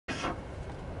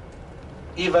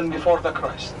even before the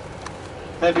Christ.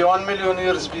 Maybe 1 million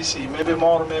years BC, maybe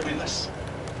more, maybe less.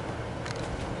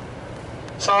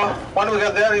 So when we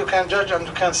get there, you can judge and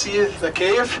you can see the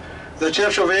cave, the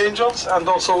Church of Angels, and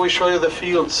also we show you the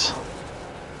fields,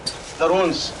 the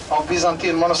ruins of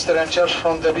Byzantine monastery and church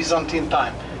from the Byzantine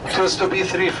time. It used to be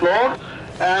 3-floor,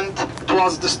 and it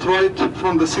was destroyed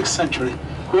from the 6th century.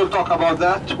 We'll talk about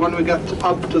that when we get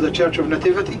up to the Church of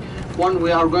Nativity, when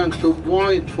we are going to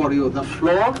point for you the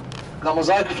floor, the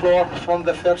mosaic floor from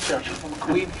the first church, from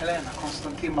Queen Helena,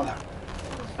 Constantine Mother,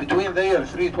 between the year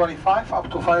 325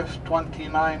 up to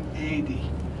 529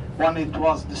 AD, when it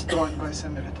was destroyed by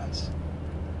Samaritans.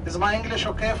 Is my English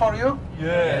okay for you?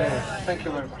 Yes. Thank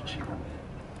you very much.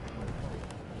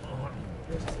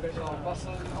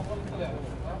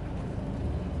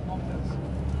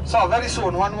 So very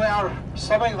soon, when we are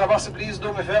stopping the bus, please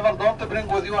do me a favor, don't bring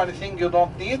with you anything you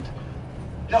don't need.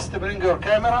 Just bring your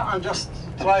camera and just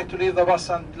try to leave the bus,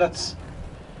 and let's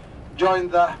join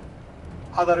the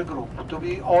other group to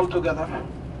be all together.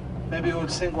 Maybe we'll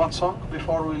sing one song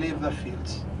before we leave the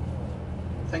fields.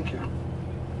 Thank you.